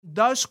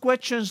those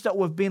questions that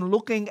we've been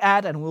looking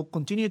at and we'll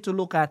continue to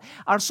look at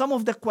are some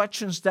of the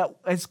questions that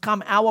has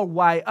come our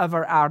way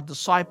over our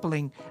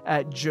discipling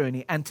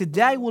journey. And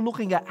today we're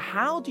looking at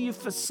how do you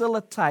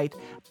facilitate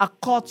a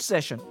COD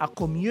session, a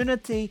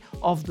community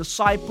of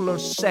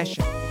disciplers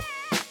session.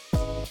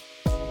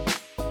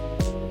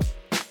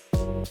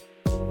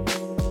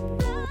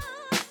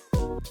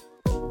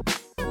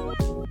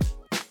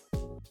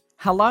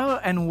 Hello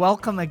and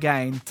welcome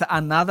again to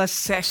another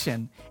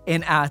session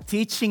in our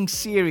teaching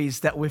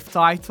series that we've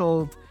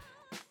titled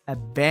A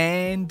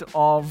Band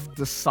of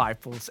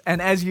Disciples.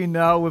 And as you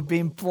know, we've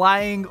been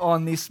playing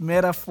on this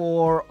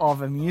metaphor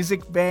of a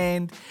music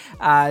band,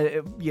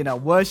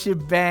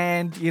 worship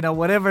band,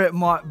 whatever it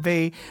might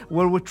be,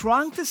 where we're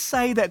trying to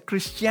say that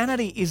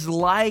Christianity is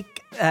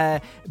like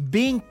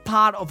being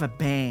part of a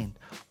band,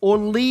 or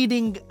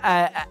leading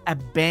a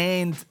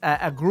band,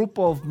 a group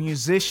of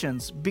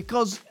musicians,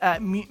 because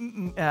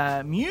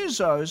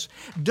musos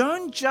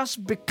don't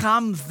just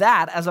become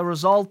that as a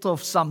result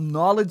of some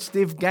knowledge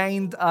they've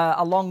gained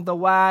along the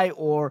way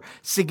or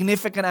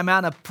significant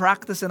amount of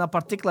practice in a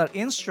particular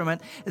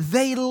instrument.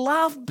 They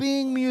love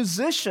being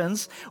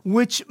musicians,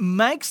 which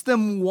makes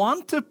them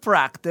want to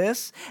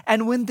practice,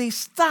 and when they're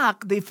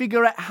stuck, they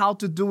figure out how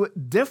to do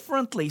it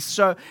differently.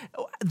 So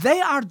they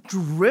are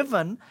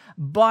driven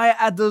by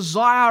a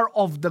desire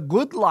of the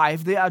good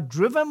life. They are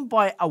driven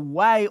by a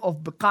way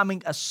of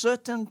becoming a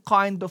certain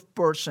kind of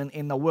person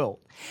in the world.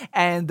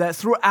 And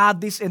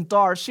throughout this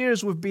entire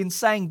series, we've been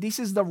saying this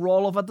is the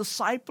role of a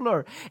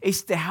discipler,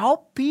 is to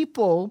help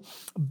people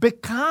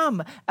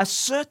become a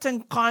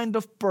certain kind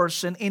of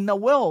person in the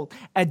world,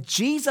 a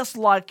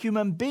Jesus-like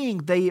human being.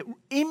 They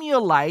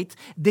emulate,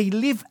 they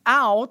live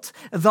out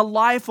the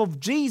life of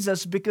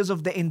Jesus because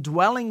of the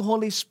indwelling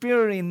Holy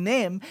Spirit in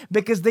them,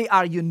 because they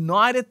are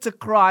united to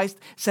Christ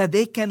so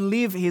they can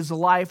live His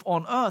life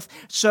on earth.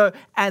 So,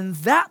 and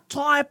that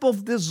type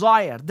of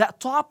desire,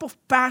 that type of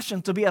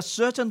passion to be a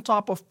certain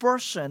type of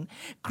person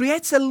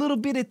creates a little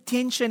bit of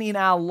tension in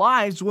our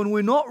lives when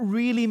we're not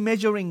really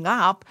measuring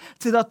up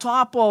to the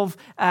type of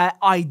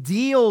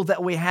ideal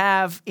that we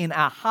have in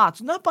our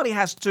hearts. Nobody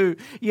has to,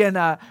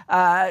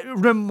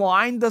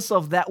 remind us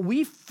of that.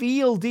 We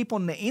feel deep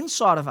on the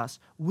inside of us,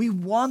 we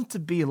want to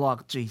be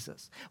like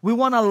Jesus. We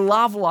want to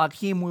love like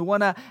Him. We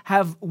want to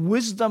have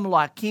wisdom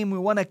like Him. We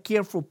want to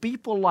care for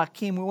people like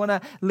Him. We want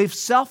to live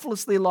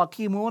selflessly like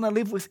Him. We want to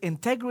live with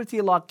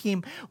integrity like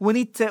Him.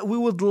 We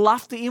would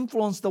love to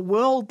influence the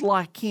world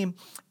like Him.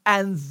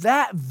 And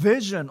that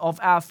vision of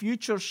our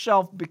future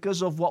self,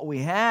 because of what we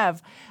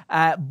have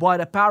by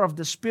the power of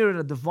the Spirit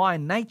of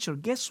divine nature,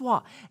 guess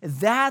what?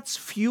 That's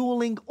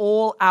fueling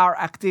all our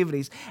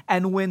activities.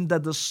 And when the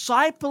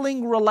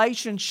discipling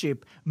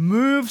relationship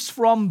moves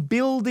from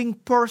building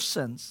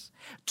persons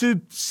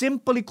to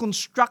simply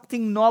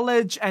constructing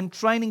knowledge and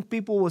training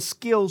people with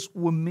skills,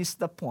 we miss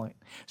the point.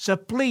 So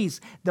please,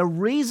 the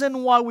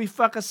reason why we're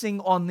focusing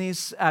on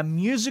this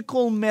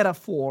musical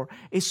metaphor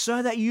is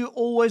so that you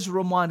always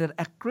reminded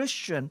a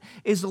Christian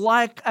is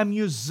like a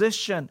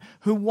musician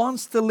who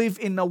wants to live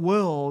in the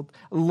world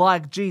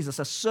like Jesus,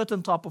 a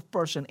certain type of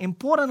person.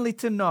 Importantly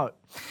to note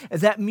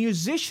that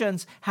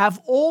musicians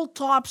have all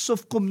types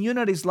of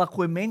communities, like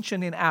we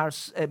mentioned in our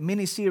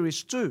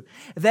mini-series too.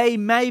 They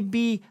may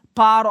be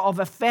part of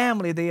a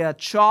family. They are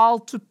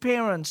child to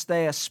parents.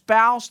 They are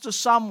spouse to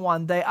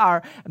someone. They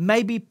are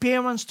maybe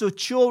parents to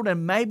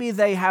children. Maybe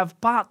they have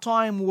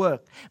part-time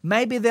work.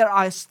 Maybe they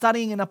are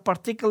studying in a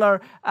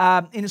particular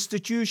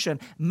institution.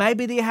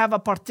 Maybe they have a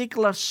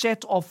particular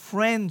set of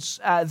friends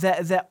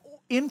that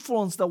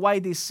influence the way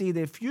they see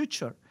their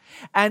future.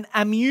 And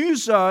a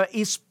muso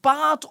is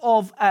part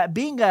of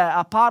being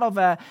a part of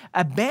a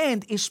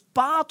band, is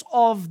part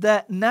of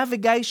the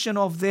navigation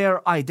of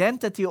their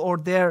identity or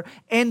their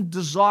end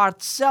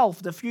desired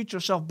self, the future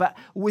self. But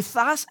with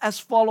us as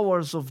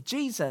followers of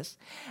Jesus,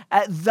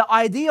 the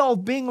idea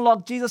of being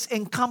like Jesus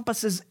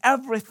encompasses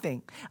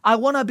everything. I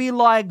want to be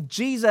like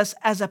Jesus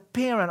as a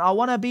parent. I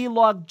want to be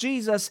like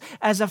Jesus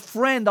as a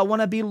friend. I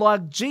want to be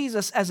like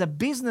Jesus as a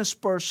business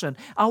person.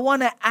 I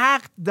want to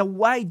act the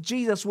way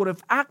Jesus would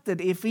have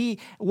acted if He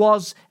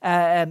was,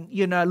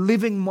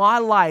 living my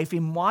life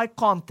in my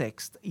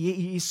context.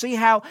 You see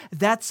how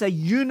that's a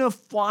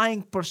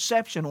unifying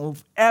perception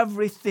of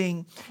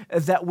everything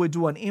that we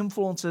do and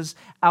influences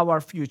our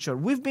future.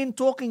 We've been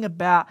talking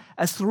about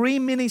a 3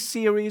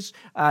 mini-series.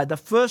 The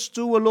first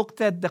 2 we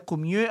looked at the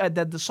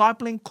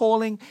discipling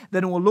calling,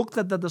 then we looked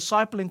at the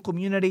discipling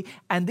community,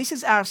 and this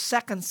is our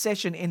second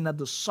session in the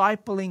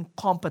discipling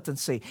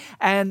competency.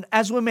 And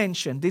as we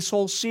mentioned, this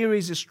whole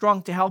series is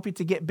strong to help you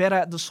to get better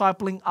at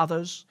discipling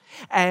others,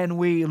 and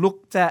we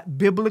looked at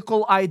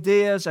biblical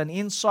ideas and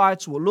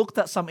insights. We looked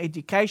at some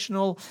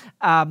educational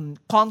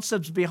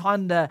concepts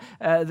behind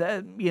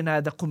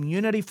the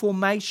community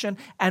formation.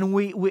 And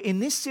we in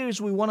this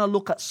series, we want to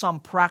look at some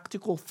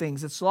practical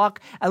things. It's like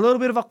a little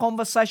bit of a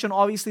conversation.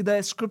 Obviously,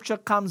 the scripture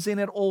comes in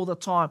it all the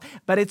time,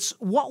 but it's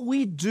what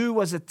we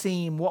do as a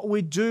team, what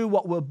we do,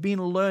 what we've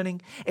been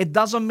learning. It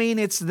doesn't mean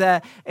it's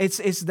the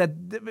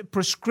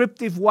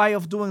prescriptive way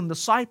of doing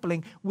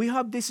discipling. We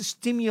hope this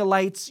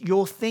stimulates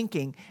your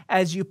thinking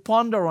as you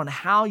ponder on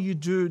how you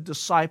do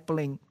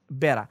discipling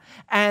better.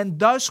 And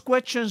those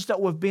questions that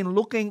we've been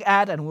looking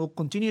at and we'll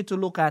continue to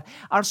look at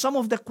are some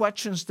of the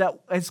questions that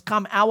has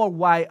come our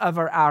way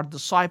over our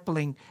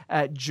discipling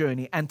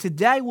journey. And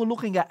today we're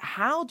looking at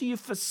how do you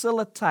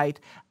facilitate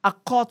a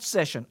COD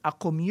session, a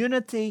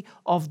community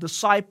of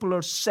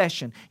disciplers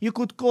session. You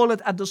could call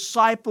it a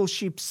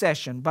discipleship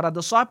session, but a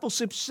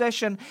discipleship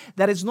session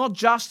that is not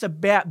just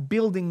about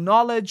building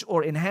knowledge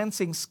or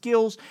enhancing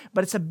skills,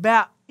 but it's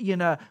about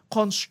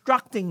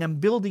constructing and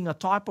building a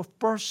type of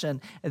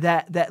person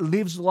that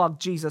lives like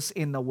Jesus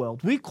in the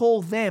world. We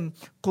call them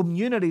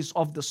communities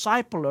of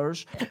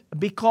disciplers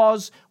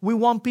because we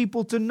want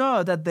people to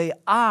know that they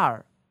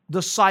are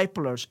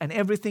disciplers and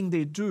everything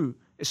they do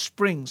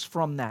springs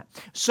from that.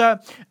 So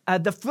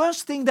the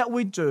first thing that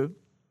we do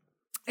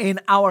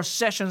in our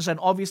sessions, and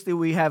obviously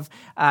we have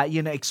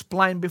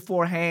explained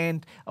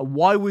beforehand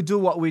why we do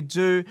what we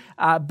do,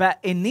 but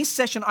in this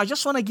session I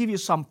just want to give you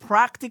some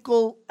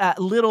practical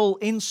little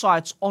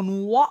insights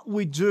on what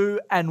we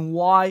do and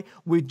why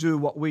we do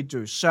what we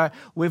do. So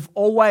we've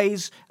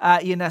always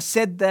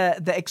set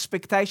the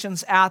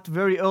expectations out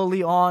very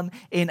early on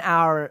in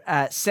our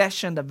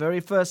session. The very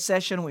first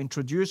session, we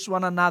introduce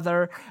one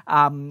another.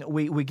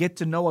 We get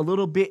to know a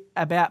little bit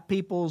about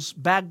people's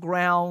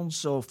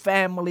backgrounds or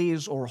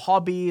families or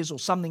hobbies or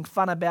something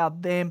fun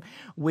about them.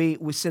 We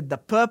set the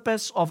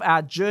purpose of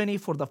our journey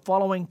for the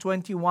following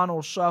 21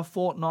 or so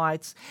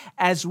fortnights,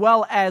 as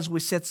well as we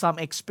set some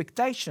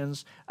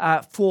expectations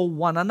for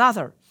one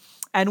another.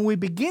 And we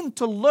begin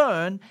to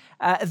learn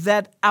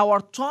that our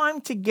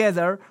time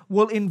together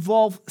will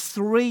involve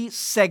three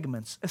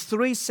segments.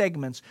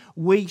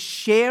 We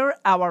share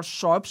our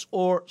soaps,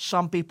 or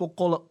some people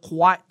call it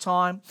quiet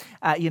time,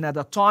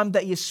 the time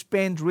that you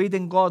spend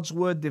reading God's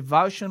Word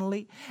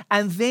devotionally.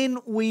 And then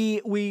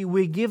we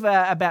give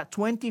about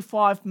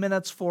 25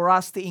 minutes for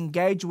us to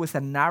engage with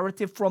a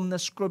narrative from the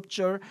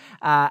Scripture,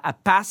 a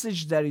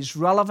passage that is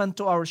relevant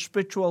to our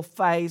spiritual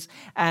phase.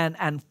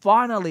 And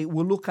finally,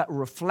 we look at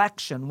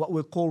reflection, what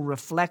we call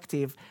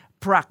reflective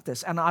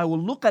practice. And I will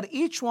look at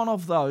each one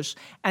of those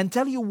and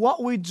tell you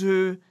what we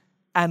do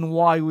and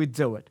why we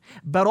do it.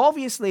 But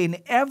obviously, in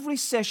every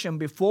session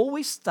before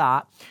we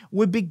start,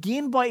 we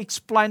begin by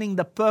explaining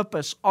the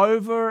purpose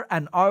over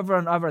and over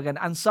and over again.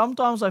 And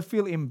sometimes I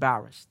feel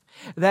embarrassed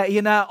that,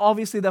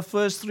 obviously the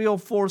first 3 or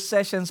 4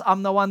 sessions,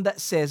 I'm the one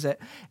that says it.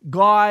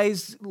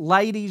 Guys,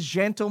 ladies,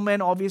 gentlemen,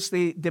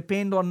 obviously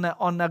depend on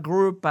the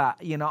group.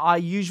 I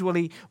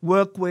usually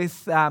work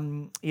with,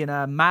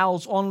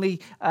 males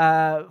only,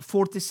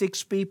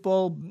 46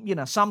 people.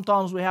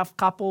 Sometimes we have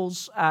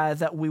couples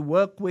that we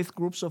work with,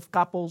 groups of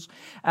couples.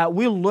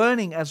 We're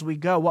learning as we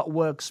go what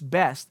works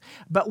best.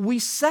 But we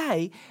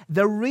say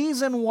the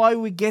reason why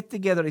we get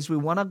together is we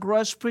want to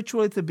grow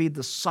spiritually, to be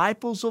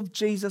disciples of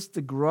Jesus,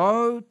 to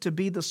grow, to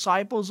be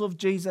disciples of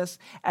Jesus,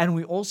 and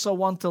we also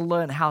want to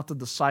learn how to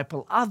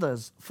disciple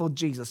others for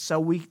Jesus. So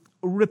we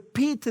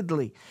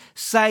repeatedly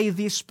say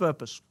this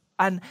purpose.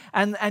 And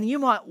you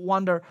might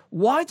wonder,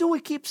 why do we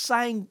keep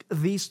saying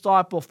these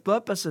type of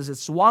purposes?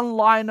 It's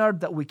one-liner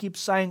that we keep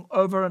saying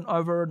over and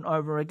over and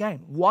over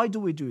again. Why do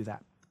we do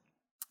that?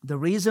 The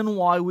reason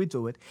why we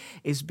do it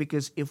is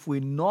because if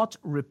we're not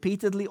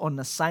repeatedly on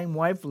the same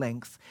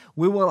wavelength,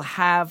 we will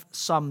have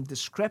some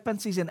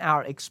discrepancies in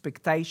our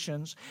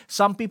expectations.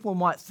 Some people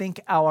might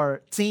think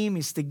our team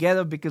is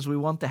together because we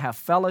want to have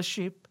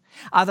fellowship.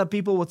 Other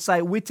people would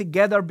say we're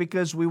together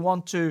because we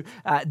want to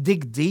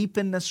dig deep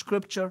in the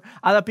Scripture.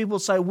 Other people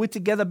say we're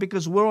together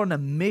because we're on a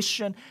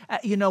mission.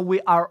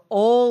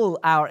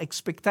 Our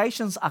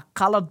expectations are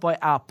colored by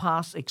our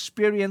past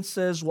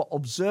experiences, what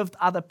observed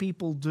other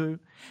people do.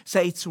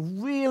 So it's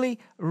really,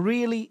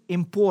 really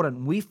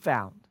important, we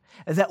found,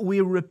 that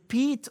we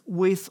repeat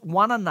with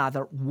one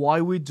another why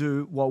we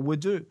do what we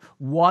do,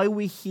 why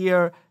we're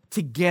here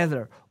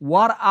together,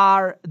 what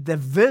are the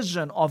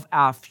vision of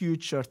our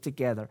future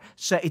together.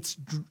 So it's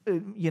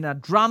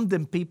drummed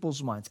in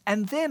people's minds.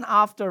 And then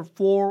after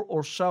 4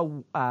 or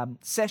so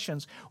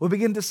sessions, we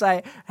begin to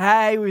say,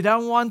 hey, we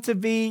don't want to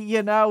be,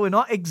 we're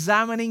not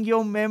examining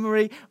your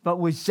memory, but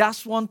we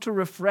just want to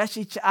refresh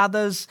each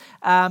other's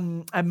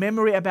a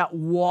memory about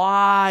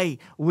why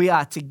we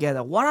are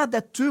together. What are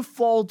the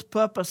twofold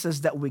purposes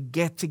that we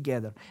get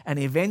together? And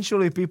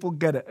eventually people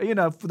get it.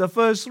 For the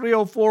first 3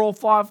 or 4 or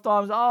 5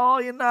 times,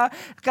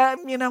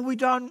 we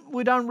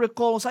don't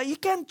recall. So you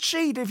can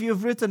cheat if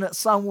you've written it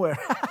somewhere.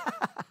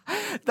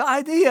 The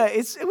idea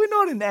is we're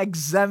not in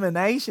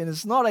examination.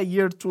 It's not a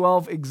year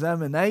 12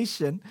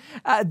 examination.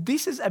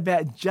 This is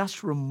about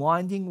just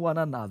reminding one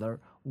another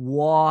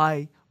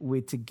why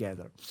we're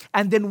together.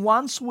 And then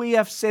once we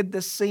have set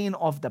the scene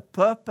of the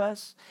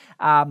purpose,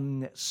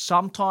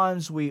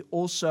 sometimes we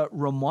also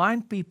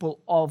remind people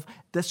of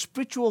the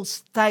spiritual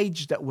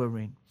stage that we're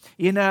in.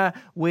 You know,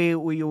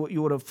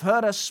 you would have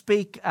heard us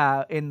speak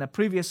in the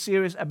previous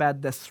series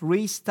about the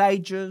 3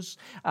 stages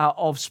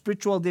of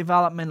spiritual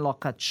development,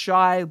 like a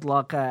child,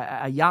 like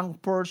a young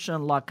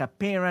person, like a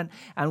parent.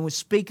 And we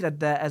speak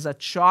that as a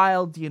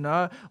child, you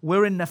know,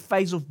 we're in the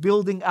phase of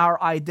building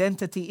our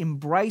identity,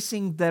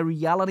 embracing the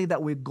reality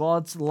that we're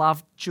God's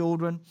loved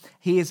children.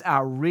 He is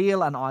our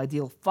real and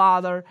ideal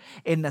Father.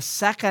 In the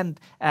second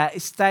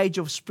stage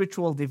of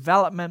spiritual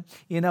development,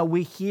 you know,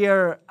 we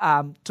here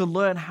to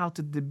learn how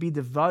to be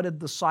devoted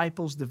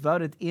disciples,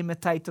 devoted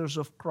imitators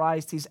of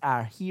Christ. He's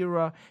our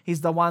hero.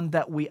 He's the one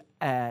that we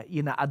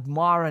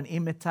admire and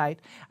imitate.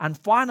 And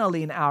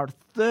finally, in our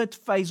third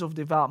phase of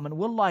development,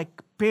 we're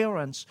like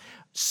parents,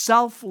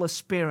 selfless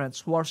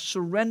parents who are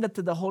surrendered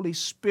to the Holy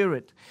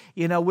Spirit.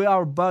 You know, we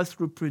are both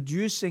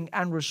reproducing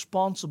and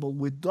responsible.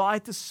 We die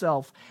to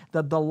self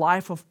that the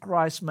life of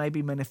Christ may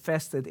be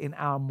manifested in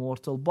our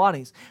mortal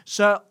bodies.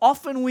 So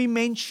often we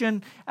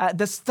mention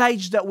the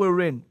stage that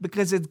we're in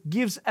because it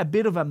gives a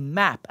bit of a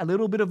map, a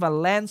little bit of a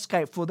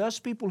landscape for those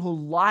people who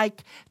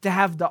like to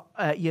have the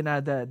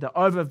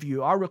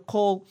overview. I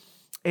recall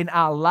in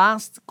our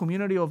last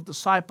community of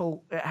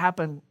disciple, it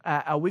happened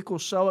a week or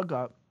so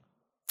ago.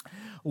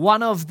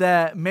 One of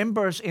the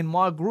members in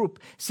my group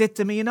said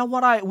to me, you know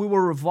what, we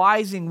were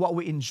revising what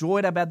we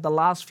enjoyed about the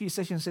last few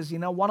sessions. Says, you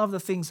know, one of the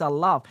things I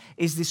love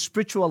is the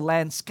spiritual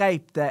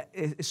landscape that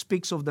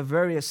speaks of the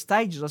various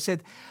stages. I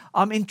said,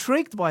 I'm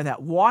intrigued by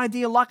that. Why do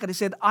you like it? He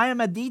said, I am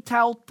a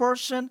detailed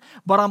person,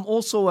 but I'm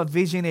also a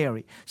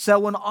visionary. So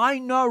when I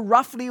know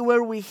roughly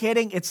where we're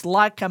heading, it's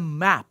like a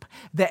map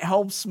that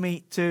helps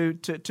me to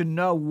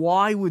know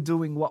why we're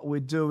doing what we're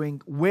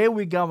doing, where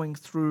we're going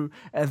through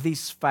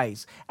this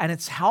phase. And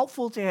it's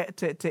helpful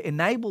to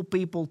enable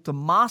people to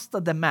master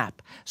the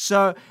map.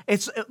 So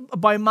it's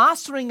by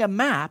mastering a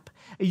map,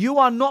 you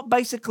are not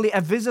basically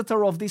a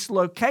visitor of this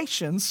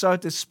location, so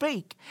to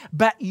speak,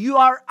 but you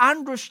are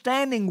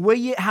understanding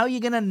how you're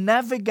going to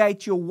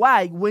navigate your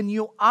way when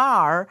you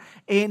are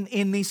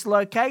in these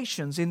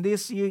locations. In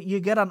this, you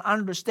get an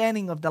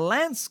understanding of the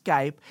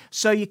landscape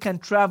so you can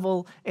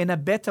travel in a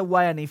better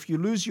way. And if you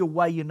lose your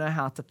way, you know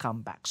how to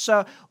come back.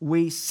 So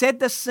we set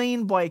the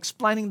scene by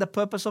explaining the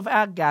purpose of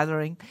our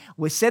gathering.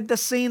 We set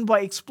the scene by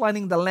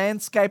explaining the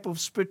landscape of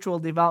spiritual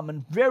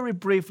development very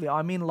briefly.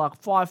 I mean,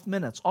 like 5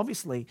 minutes,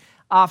 obviously,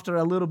 after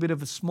a little bit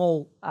of a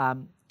small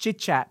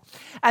chit-chat.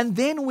 And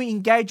then we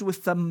engage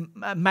with the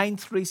main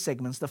 3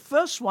 segments. The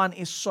first one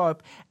is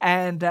SOAP,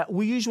 and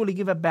we usually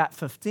give about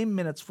 15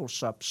 minutes for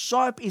SOAP.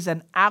 SOAP is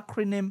an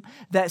acronym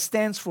that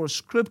stands for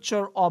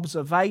Scripture,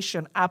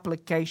 Observation,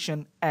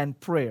 Application, and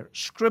Prayer.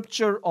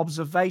 Scripture,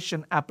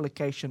 Observation,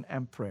 Application,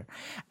 and Prayer.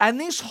 And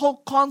this whole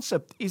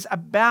concept is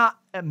about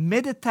a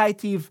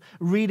meditative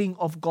reading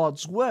of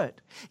God's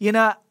Word. You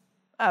know,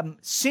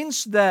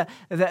 since the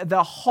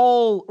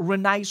whole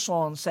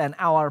Renaissance and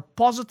our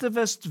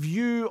positivist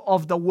view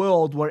of the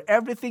world, where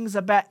everything's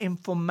about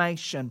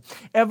information,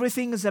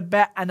 everything is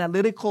about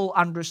analytical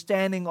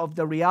understanding of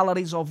the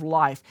realities of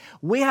life,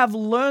 we have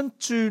learned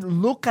to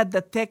look at the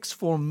text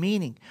for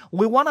meaning.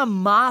 We want to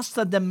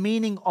master the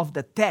meaning of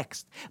the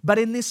text, but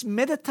in this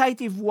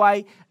meditative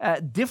way,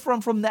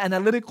 different from the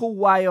analytical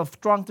way of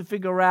trying to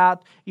figure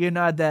out,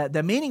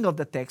 the meaning of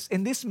the text.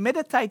 In this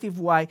meditative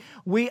way,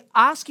 we're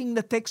asking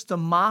the text to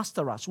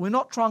master us. We're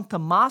not trying to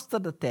master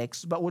the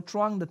text, but we're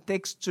trying the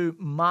text to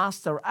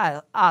master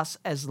us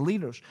as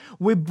leaders.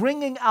 We're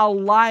bringing our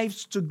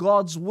lives to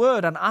God's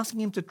Word and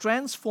asking Him to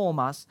transform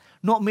us,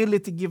 not merely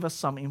to give us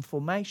some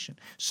information.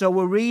 So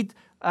we read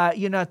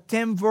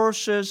 10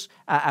 verses,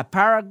 a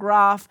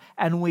paragraph,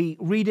 and we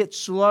read it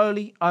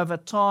slowly over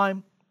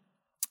time.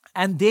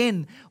 And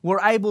then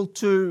we're able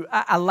to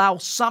allow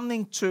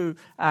something to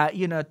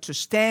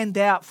stand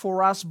out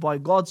for us by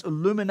God's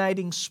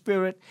illuminating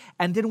Spirit.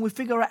 And then we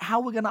figure out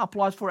how we're going to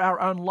apply it for our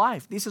own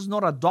life. This is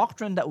not a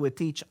doctrine that we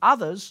teach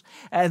others.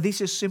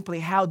 This is simply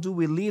how do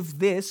we live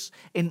this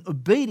in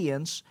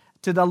obedience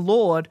to the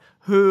Lord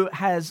who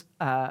has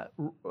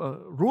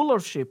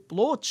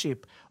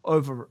lordship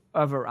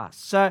over us.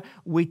 So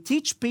we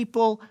teach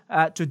people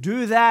to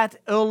do that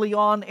early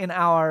on in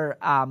our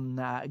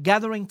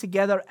gathering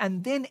together,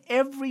 and then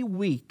every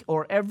week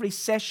or every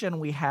session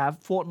we have,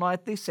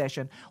 fortnightly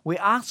session, we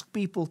ask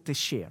people to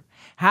share.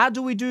 How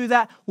do we do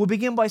that? We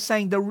begin by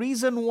saying the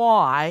reason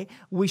why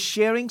we're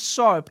sharing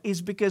SOAP is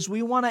because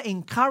we want to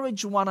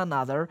encourage one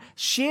another,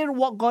 share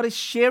what God is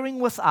sharing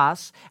with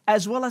us,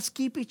 as well as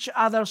keep each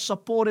other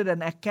supported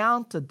and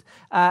accountable,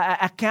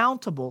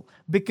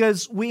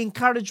 because we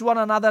encourage one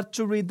another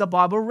to read the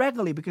Bible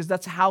regularly, because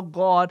that's how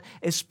God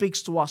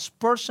speaks to us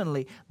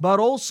personally. But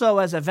also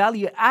as a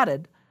value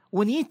added,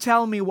 when you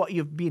tell me what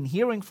you've been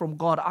hearing from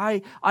God,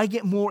 I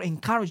get more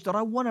encouraged that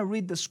I want to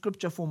read the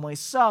Scripture for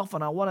myself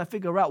and I want to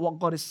figure out what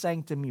God is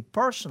saying to me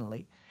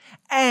personally.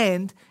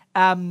 And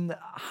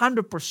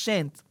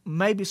 100%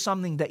 maybe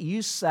something that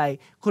you say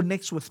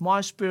connects with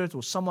my spirit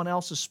or someone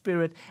else's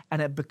spirit,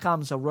 and it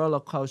becomes a roller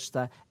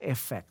coaster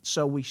effect.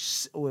 So we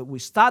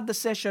start the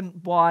session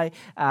by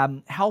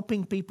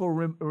helping people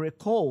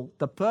recall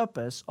the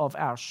purpose of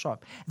our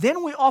soap.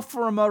 Then we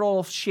offer a model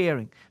of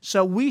sharing.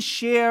 So we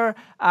share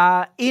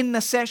in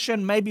the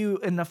session, maybe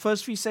in the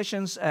first few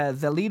sessions,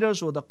 the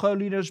leaders or the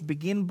co-leaders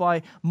begin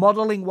by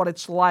modeling what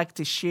it's like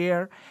to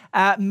share.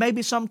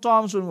 Maybe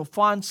sometimes when we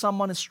find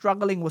someone is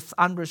struggling with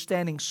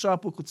understanding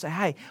soap, we could say,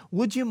 hey,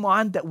 would you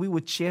mind that we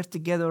would share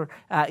together,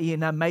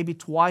 maybe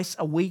twice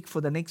a week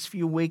for the next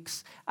few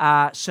weeks,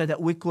 so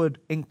that we could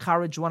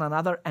encourage one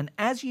another. And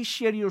as you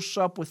share your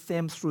soap with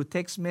them through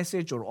text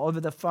message or over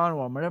the phone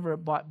or whatever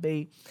it might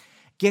be,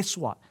 guess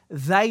what?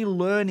 They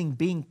learning,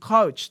 being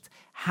coached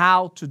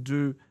how to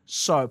do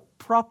soap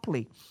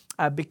properly.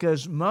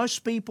 Because most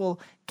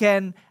people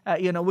can,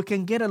 we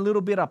can get a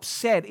little bit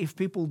upset if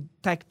people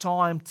take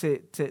time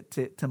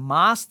to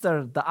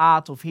master the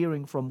art of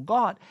hearing from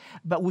God.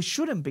 But we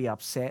shouldn't be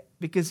upset,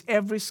 because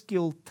every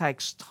skill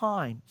takes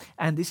time.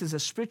 And this is a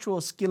spiritual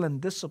skill and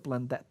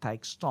discipline that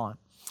takes time.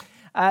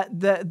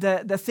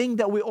 The thing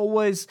that we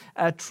always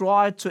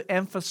try to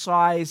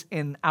emphasize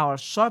in our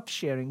soap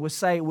sharing, we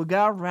say we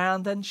go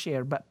around and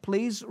share, but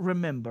please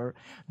remember,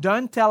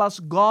 don't tell us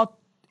God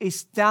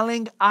is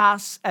telling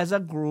us as a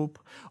group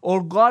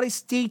or God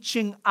is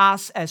teaching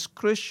us as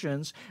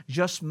Christians.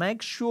 Just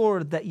make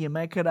sure that you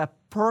make it a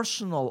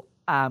personal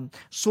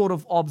sort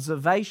of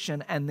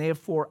observation and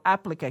therefore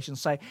application.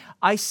 Say,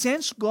 I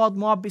sense God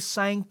might be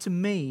saying to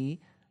me,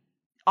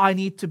 I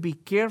need to be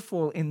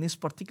careful in this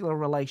particular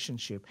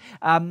relationship.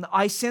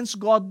 I sense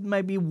God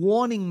may be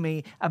warning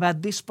me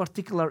about this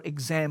particular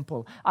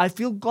example. I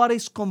feel God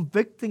is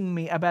convicting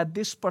me about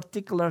this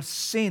particular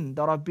sin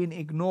that I've been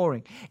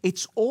ignoring.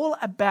 It's all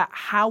about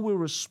how we're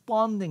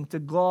responding to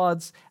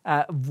God's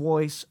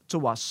voice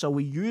to us. So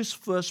we use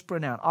first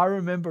pronoun. I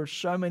remember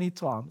so many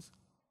times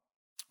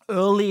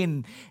early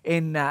in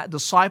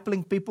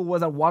discipling people,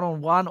 whether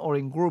one-on-one or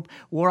in group,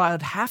 where I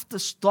would have to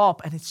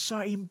stop, and it's so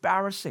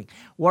embarrassing,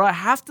 where I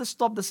have to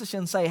stop the session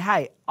and say,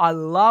 hey, I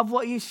love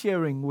what you're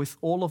sharing with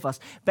all of us,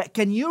 but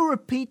can you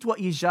repeat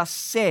what you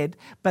just said,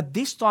 but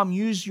this time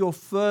use your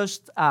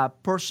first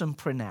person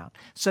pronoun.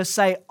 So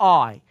say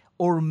I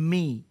or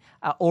me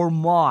or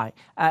my.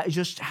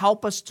 Just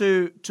help us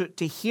to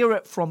hear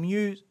it from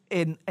you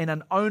in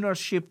an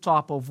ownership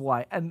type of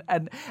way.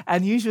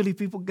 And usually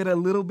people get a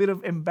little bit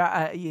of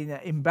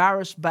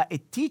embarrassed, but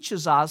it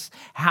teaches us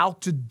how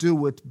to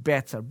do it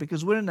better,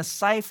 because we're in a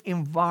safe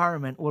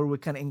environment where we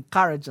can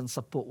encourage and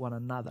support one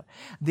another.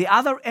 The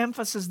other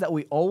emphasis that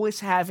we always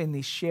have in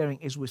this sharing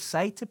is we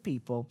say to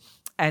people,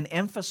 and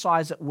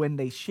emphasize it when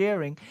they're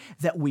sharing,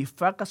 that we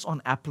focus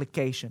on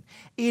application.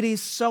 It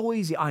is so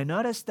easy. I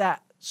noticed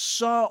that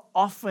so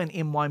often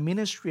in my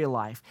ministry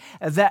life,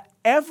 that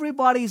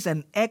everybody's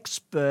an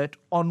expert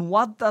on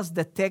what does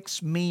the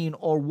text mean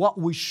or what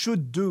we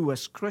should do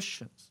as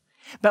Christians.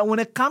 But when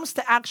it comes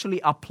to actually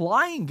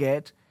applying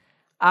it,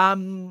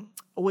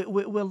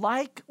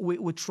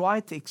 we try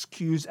to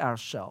excuse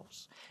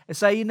ourselves and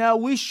say,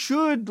 we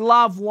should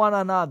love one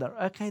another.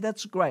 Okay,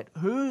 that's great.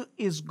 Who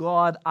is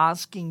God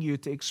asking you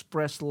to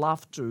express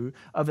love to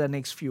over the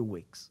next few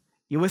weeks?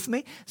 You with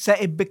me? So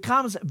it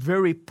becomes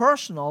very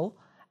personal,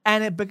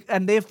 and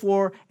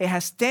therefore it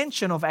has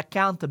tension of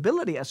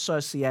accountability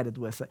associated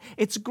with it.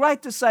 It's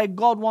great to say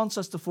God wants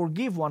us to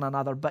forgive one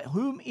another, but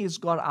whom is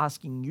God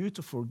asking you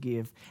to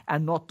forgive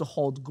and not to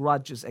hold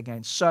grudges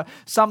against? So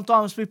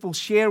sometimes people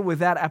share with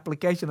that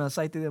application and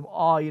say to them,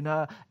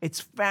 it's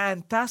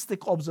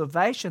fantastic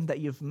observation that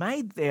you've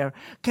made there.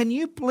 Can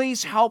you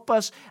please help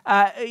us,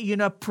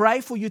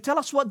 pray for you? Tell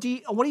us what are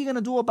you going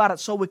to do about it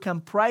so we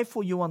can pray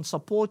for you and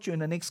support you in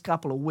the next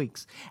couple of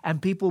weeks.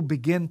 And people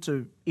begin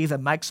to either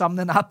make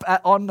something up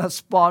on the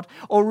spot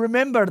or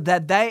remember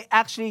that they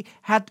actually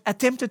had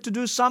attempted to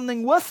do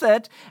something with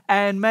it,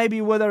 and maybe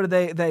whether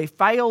they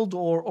failed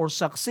or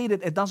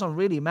succeeded, it doesn't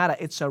really matter.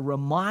 It's a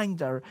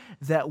reminder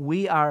that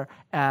we are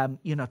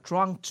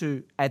trying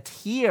to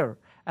adhere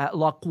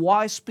like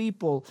wise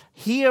people,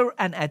 hear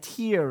and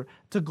adhere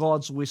to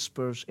God's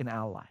whispers in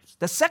our lives.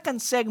 The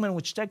second segment,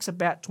 which takes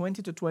about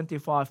 20 to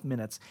 25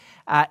 minutes,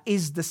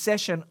 is the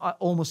session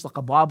almost like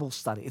a Bible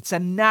study. It's a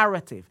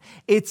narrative.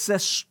 It's a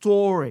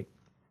story.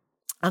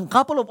 A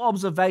couple of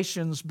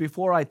observations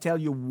before I tell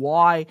you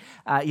why,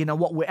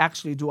 what we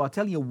actually do. I'll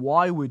tell you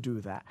why we do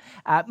that.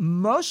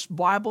 Most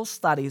Bible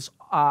studies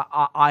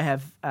I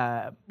have,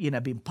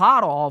 been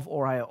part of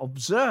or I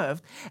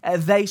observed,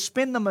 they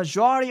spend the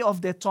majority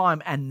of their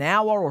time, an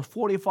hour or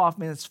 45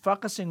 minutes,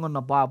 focusing on the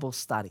Bible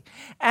study.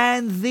 And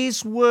and this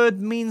word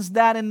means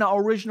that in the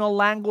original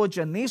language,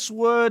 and this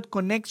word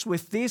connects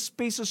with this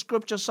piece of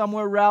scripture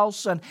somewhere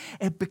else, and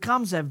it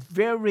becomes a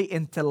very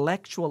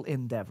intellectual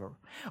endeavor.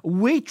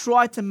 We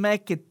try to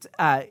make it,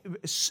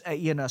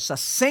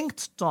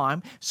 succinct time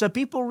so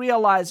people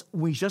realize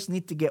we just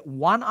need to get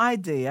one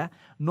idea,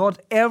 not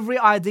every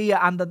idea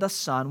under the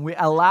sun. We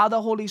allow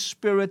the Holy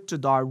Spirit to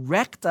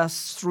direct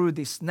us through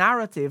this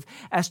narrative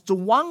as to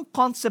one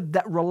concept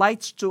that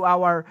relates to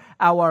our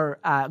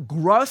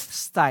growth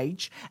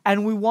stage,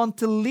 and we want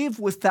to live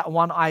with that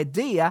one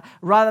idea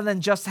rather than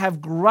just have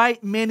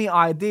great many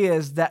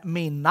ideas that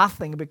mean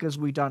nothing because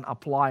we don't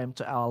apply them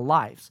to our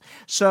lives.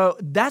 So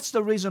that's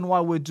the reason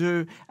why we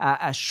do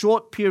a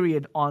short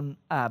period on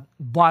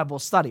Bible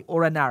study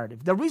or a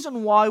narrative. The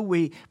reason why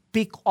we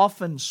pick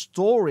often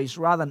stories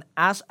rather than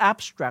as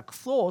abstract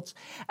thoughts,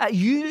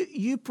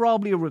 you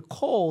probably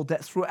recall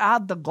that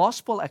throughout the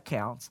gospel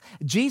accounts,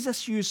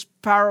 Jesus used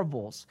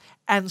parables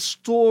and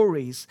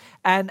stories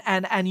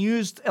and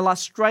used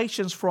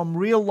illustrations from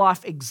real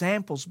life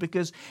examples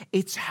because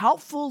it's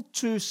helpful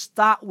to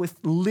start with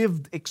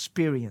lived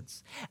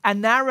experience. A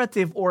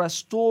narrative or a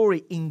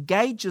story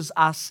engages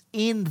us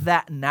in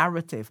that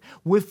narrative.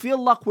 We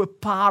feel like we're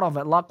part of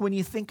it. Like when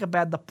you think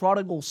about the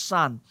prodigal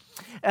son,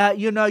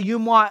 you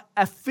might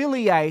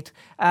affiliate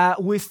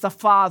with the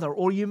father,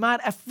 or you might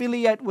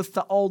affiliate with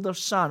the older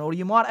son, or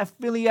you might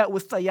affiliate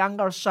with the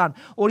younger son,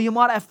 or you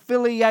might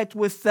affiliate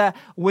with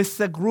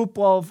the group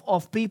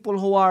of people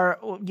who are,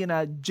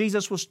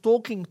 Jesus was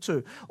talking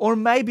to. Or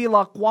maybe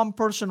like one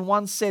person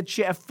once said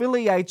she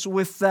affiliates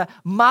with the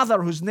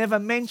mother who's never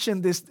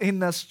mentioned this in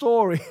the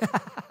story,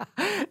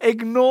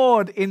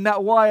 ignored in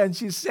that way, and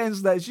she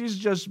sensed that she's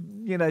just,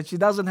 she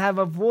doesn't have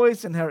a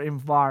voice in her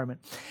environment.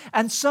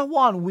 And so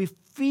on. We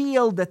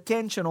feel the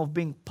tension of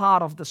being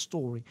part of the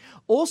story.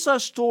 Also,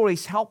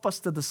 stories help us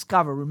to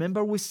discover.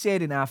 Remember, we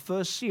said in our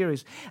first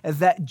series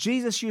that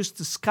Jesus used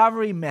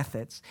discovery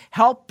methods,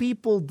 help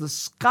people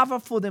discover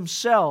for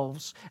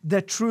themselves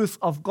the truth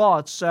of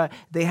God. So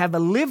they have a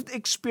lived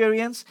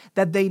experience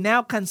that they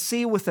now can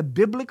see with a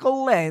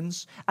biblical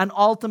lens, and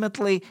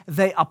ultimately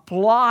they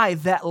apply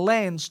that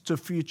lens to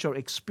future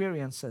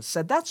experiences.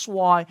 So that's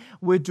why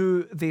we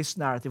do this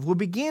narrative. We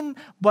begin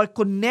by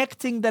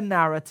connecting the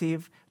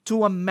narrative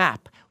to a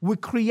map. We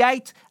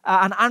create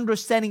an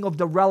understanding of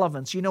the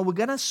relevance. We're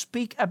going to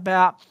speak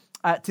about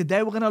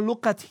today we're going to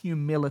look at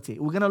humility.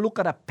 We're going to look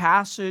at a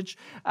passage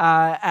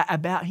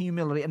about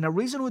humility. And the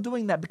reason we're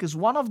doing that, because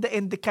one of the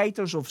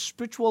indicators of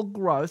spiritual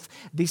growth,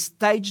 this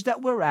stage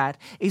that we're at,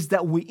 is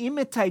that we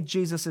imitate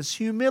Jesus'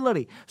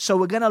 humility. So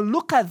we're going to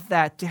look at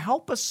that to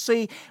help us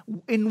see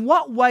in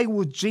what way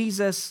would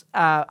Jesus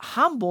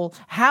humble,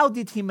 how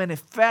did he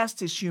manifest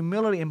his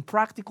humility in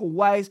practical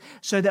ways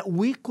so that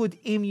we could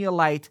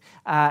emulate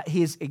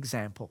his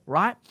example,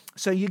 right?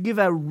 So you give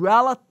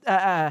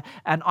an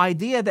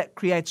idea that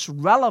creates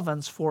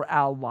relevance for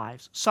our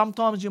lives.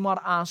 Sometimes you might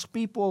ask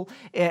people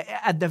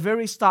at the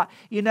very start,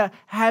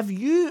 have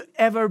you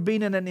ever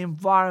been in an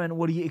environment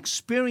where you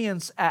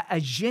experience a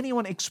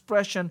genuine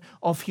expression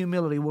of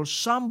humility, where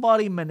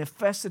somebody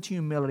manifested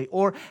humility?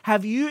 Or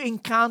have you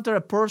encountered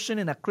a person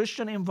in a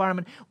Christian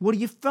environment where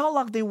you felt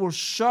like they were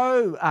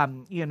so,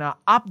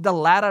 up the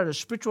ladder, the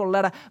spiritual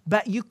ladder,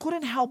 but you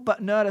couldn't help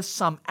but notice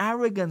some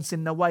arrogance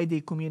in the way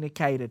they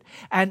communicated?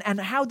 And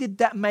how did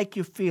that make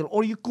you feel?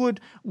 Or you could,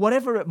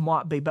 whatever it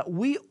might be. But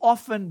we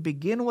often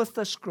begin with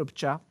the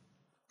scripture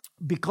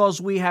because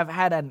we have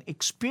had an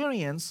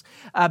experience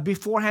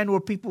beforehand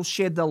where people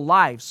shared their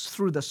lives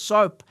through the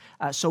soap.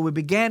 So we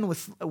began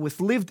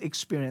with lived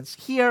experience.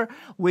 Here,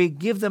 we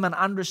give them an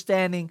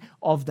understanding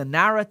of the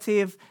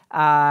narrative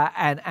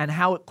and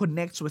how it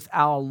connects with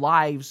our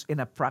lives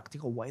in a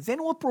practical way.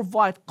 Then we'll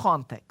provide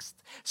context.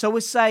 So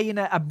we say,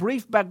 a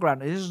brief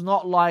background. This is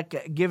not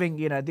like giving,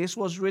 this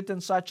was written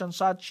such and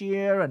such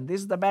year, and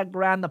this is the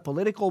background, the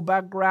political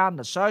background,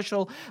 the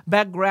social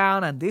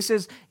background, and this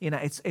is,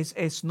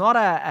 it's not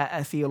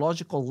a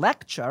theological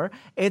lecture.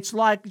 It's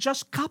like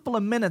just a couple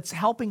of minutes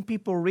helping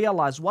people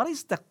realize what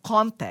is the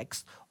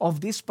context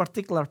of this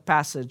particular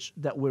passage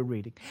that we're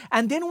reading.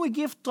 And then we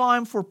give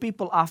time for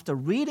people, after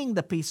reading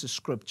the piece of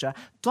scripture,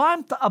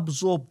 time to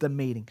absorb the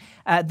meaning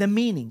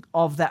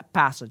of that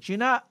passage.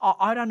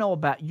 I don't know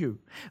about you,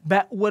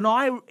 but when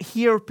I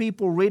hear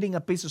people reading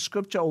a piece of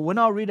scripture, or when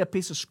I read a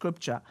piece of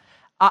scripture,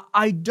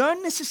 I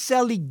don't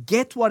necessarily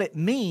get what it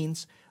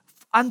means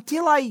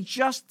until I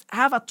just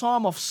have a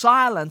time of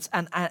silence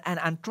and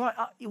try,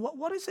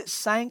 what is it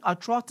saying? I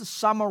try to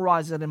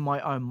summarize it in my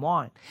own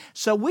mind.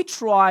 So we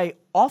try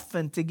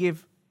often to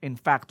give, in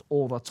fact,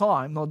 all the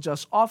time, not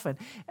just often,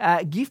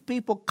 give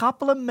people a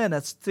couple of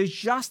minutes to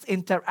just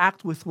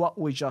interact with what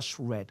we just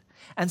read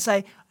and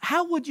say,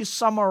 how would you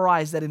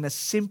summarize that in a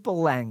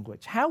simple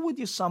language? How would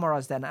you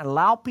summarize that? And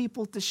allow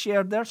people to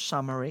share their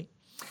summary.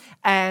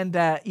 And,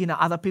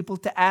 other people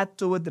to add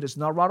to it. There is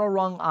no right or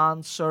wrong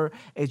answer.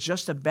 It's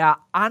just about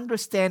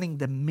understanding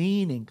the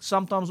meaning.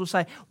 Sometimes we'll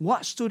say,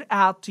 what stood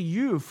out to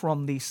you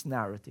from this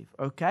narrative,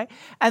 okay?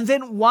 And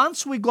then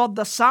once we got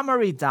the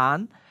summary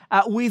done,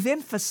 we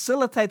then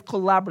facilitate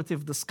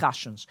collaborative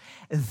discussions.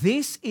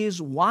 This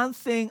is one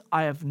thing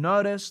I have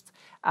noticed,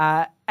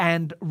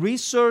 and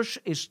research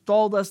has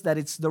told us that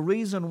it's the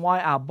reason why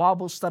our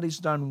Bible studies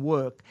don't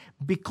work,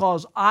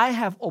 because I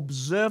have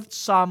observed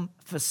some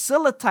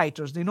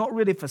facilitators, they're not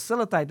really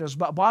facilitators,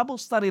 but Bible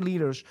study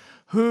leaders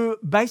who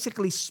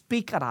basically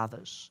speak at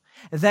others.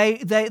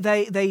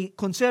 They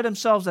consider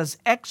themselves as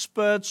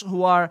experts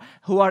who are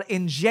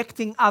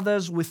injecting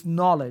others with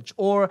knowledge,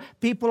 or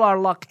people are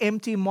like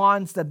empty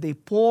minds that they're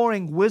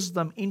pouring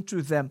wisdom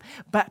into them.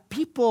 But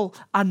people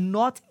are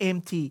not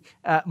empty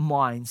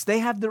minds. They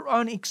have their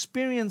own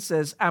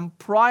experiences and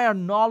prior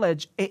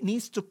knowledge. It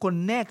needs to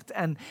connect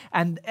and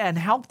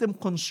help them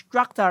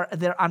construct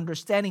their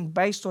understanding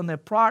based on their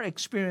prior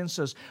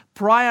experiences,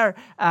 prior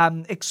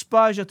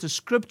exposure to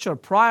Scripture,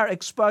 prior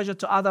exposure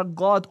to other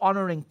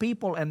God-honoring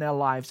people in their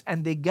lives,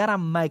 and they gotta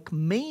make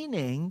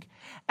meaning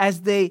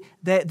as they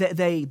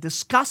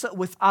discuss it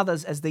with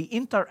others, as they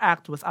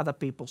interact with other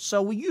people.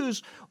 So we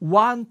use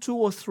 1, 2,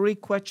 or 3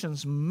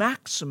 questions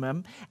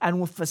maximum, and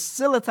we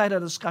facilitate a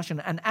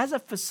discussion. And as a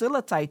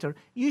facilitator,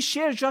 you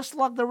share just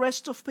like the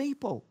rest of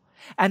people.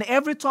 And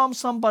every time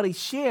somebody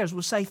shares,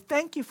 we say,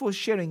 thank you for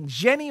sharing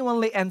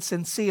genuinely and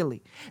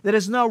sincerely. There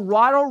is no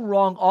right or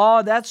wrong.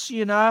 Oh, that's,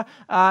 you got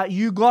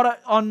it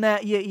on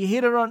that. You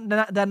hit it on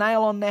the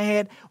nail on the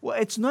head.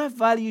 Well, it's no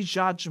value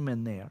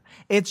judgment there.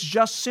 It's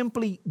just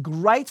simply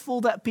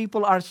grateful that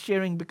people are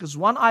sharing, because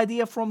one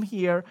idea from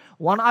here,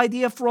 one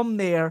idea from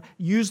there,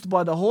 used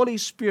by the Holy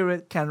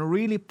Spirit, can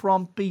really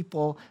prompt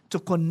people to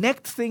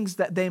connect things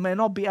that they may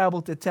not be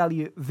able to tell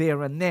you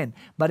there and then.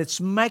 But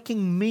it's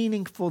making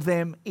meaning for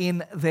them in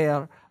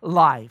their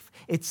life.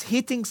 It's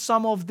hitting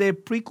some of their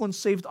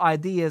preconceived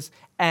ideas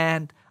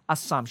and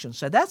assumptions.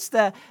 So that's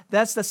the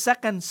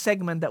second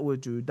segment that we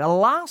do. The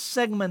last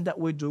segment that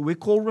we do, we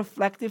call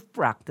reflective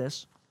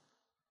practice,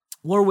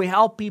 where we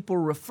help people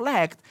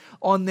reflect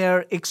on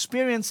their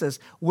experiences.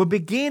 We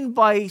begin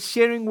by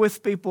sharing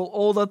with people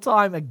all the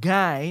time.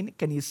 Again,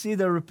 can you see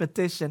the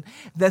repetition?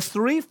 The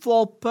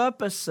threefold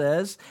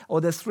purposes,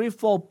 or the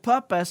threefold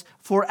purpose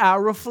for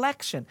our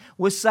reflection.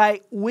 We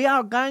say we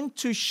are going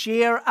to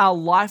share our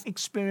life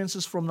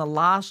experiences from the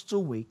last 2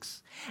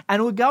 weeks,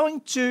 and we're going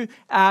to,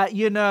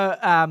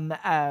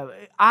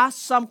 ask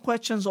some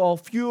questions, or a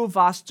few of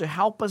us, to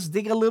help us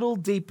dig a little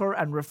deeper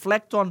and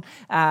reflect on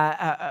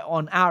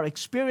our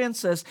experiences.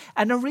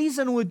 And the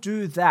reason we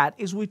do that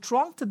is we're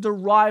trying to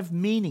derive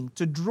meaning,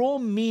 to draw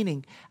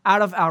meaning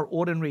out of our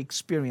ordinary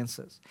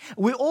experiences.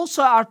 We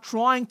also are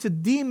trying to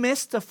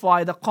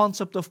demystify the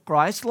concept of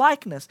Christ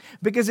likeness,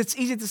 because it's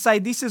easy to say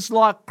this is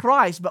like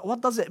Christ, but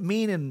what does it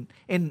mean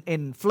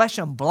in flesh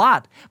and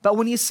blood? But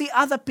when you see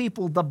other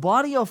people, the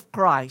body of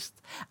Christ,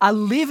 are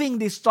living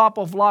this type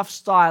of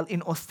lifestyle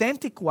in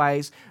authentic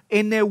ways,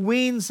 in their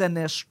wins and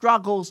their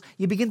struggles,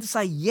 you begin to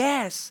say,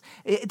 yes,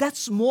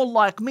 that's more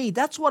like me.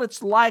 That's what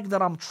it's like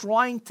that I'm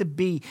trying to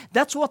be.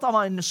 That's what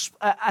I'm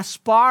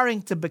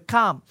aspiring to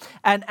become.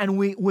 And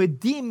we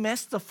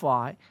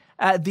demystify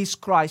this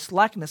Christ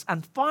likeness.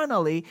 And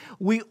finally,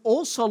 we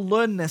also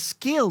learn the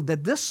skill, the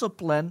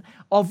discipline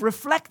of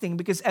reflecting,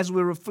 because as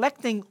we're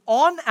reflecting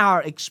on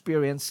our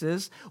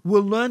experiences,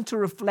 we'll learn to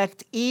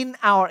reflect in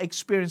our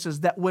experiences,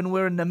 that when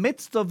we're in the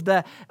midst of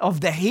the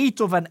heat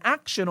of an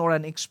action or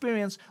an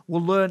experience,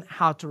 we'll learn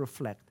how to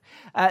reflect.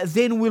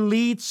 Then we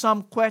lead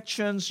some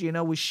questions.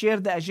 We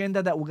share the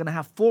agenda that we're going to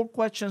have 4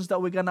 questions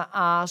that we're going to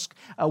ask.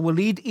 We'll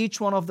lead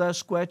each one of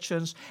those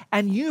questions.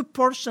 And you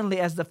personally,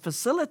 as the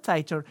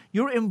facilitator,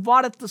 you're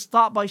invited to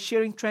start by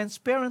sharing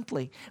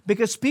transparently,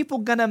 because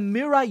people are going to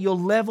mirror your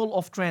level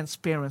of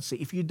transparency.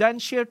 If you don't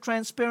share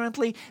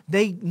transparently,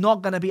 they're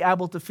not going to be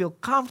able to feel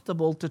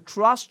comfortable to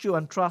trust you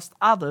and trust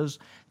others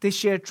to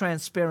share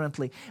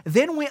transparently.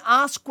 Then we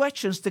ask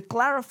questions to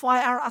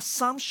clarify our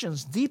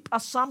assumptions, deep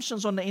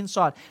assumptions on the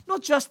inside,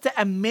 not just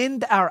to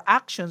amend our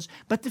actions,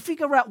 but to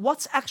figure out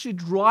what's actually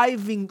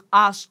driving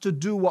us to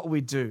do what we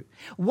do.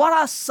 What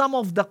are some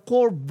of the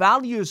core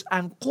values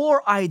and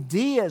core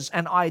ideas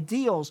and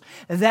ideals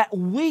that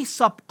we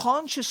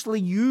subconsciously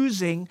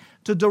using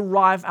to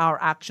derive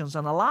our actions?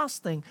 And the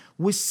last thing,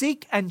 we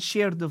seek and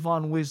share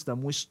divine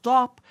wisdom. We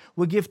stop,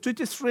 we give 2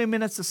 to 3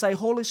 minutes to say,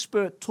 Holy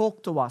Spirit,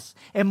 talk to us.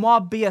 It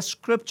might be a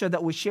scripture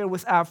that we share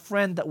with our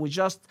friend that we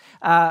just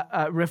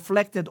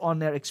reflected on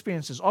their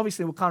experiences.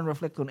 Obviously, we can't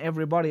reflect on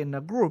everybody in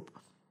the group.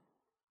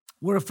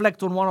 We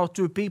reflect on 1 or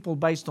 2 people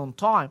based on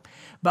time.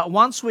 But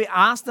once we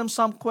ask them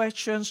some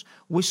questions,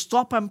 we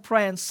stop and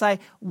pray and say,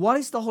 what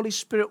does the Holy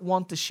Spirit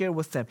want to share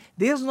with them?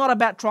 This is not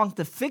about trying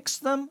to fix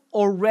them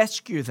or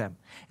rescue them.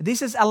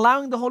 This is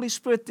allowing the Holy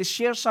Spirit to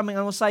share something,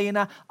 and we'll say,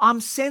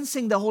 I'm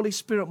sensing the Holy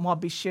Spirit might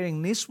be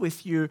sharing this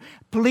with you.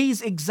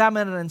 Please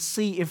examine it and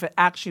see if it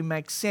actually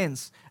makes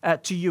sense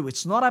to you.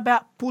 It's not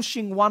about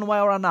pushing one way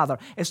or another.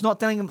 It's not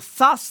telling them,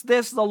 thus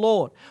says the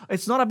Lord.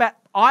 It's not about,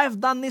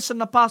 I've done this in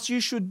the past, you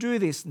should do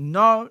this.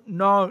 No.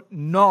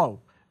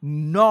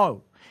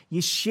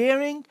 You're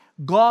sharing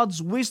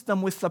God's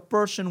wisdom with the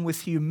person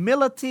with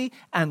humility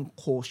and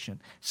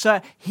caution.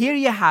 So here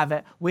you have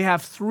it. We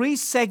have 3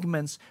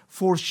 segments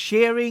for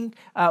sharing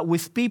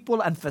with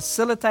people and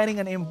facilitating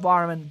an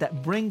environment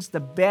that brings the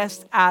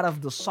best out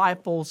of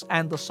disciples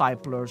and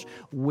disciplers.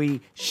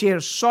 We share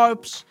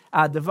soaps,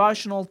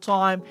 devotional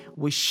time.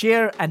 We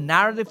share a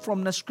narrative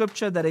from the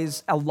scripture that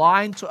is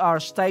aligned to our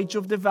stage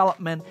of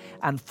development.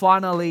 And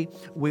finally,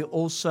 we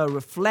also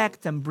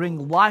reflect and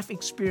bring life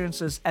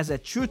experiences as a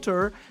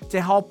tutor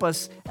to help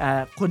us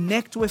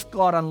connect with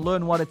God and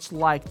learn what it's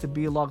like to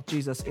be like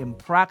Jesus in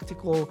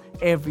practical,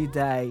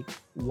 everyday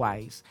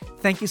ways.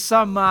 Thank you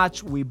so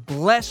much. We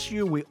bless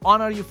you. We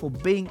honor you for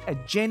being a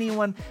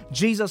genuine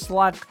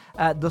Jesus-like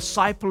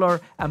discipler,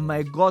 and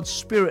may God's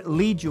Spirit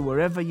lead you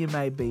wherever you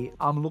may be.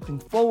 I'm looking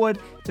forward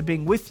to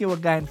being with you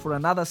again for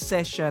another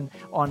session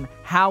on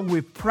how we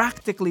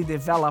practically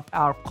develop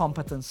our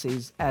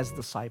competencies as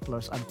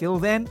disciplers. Until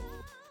then,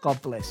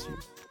 God bless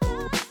you.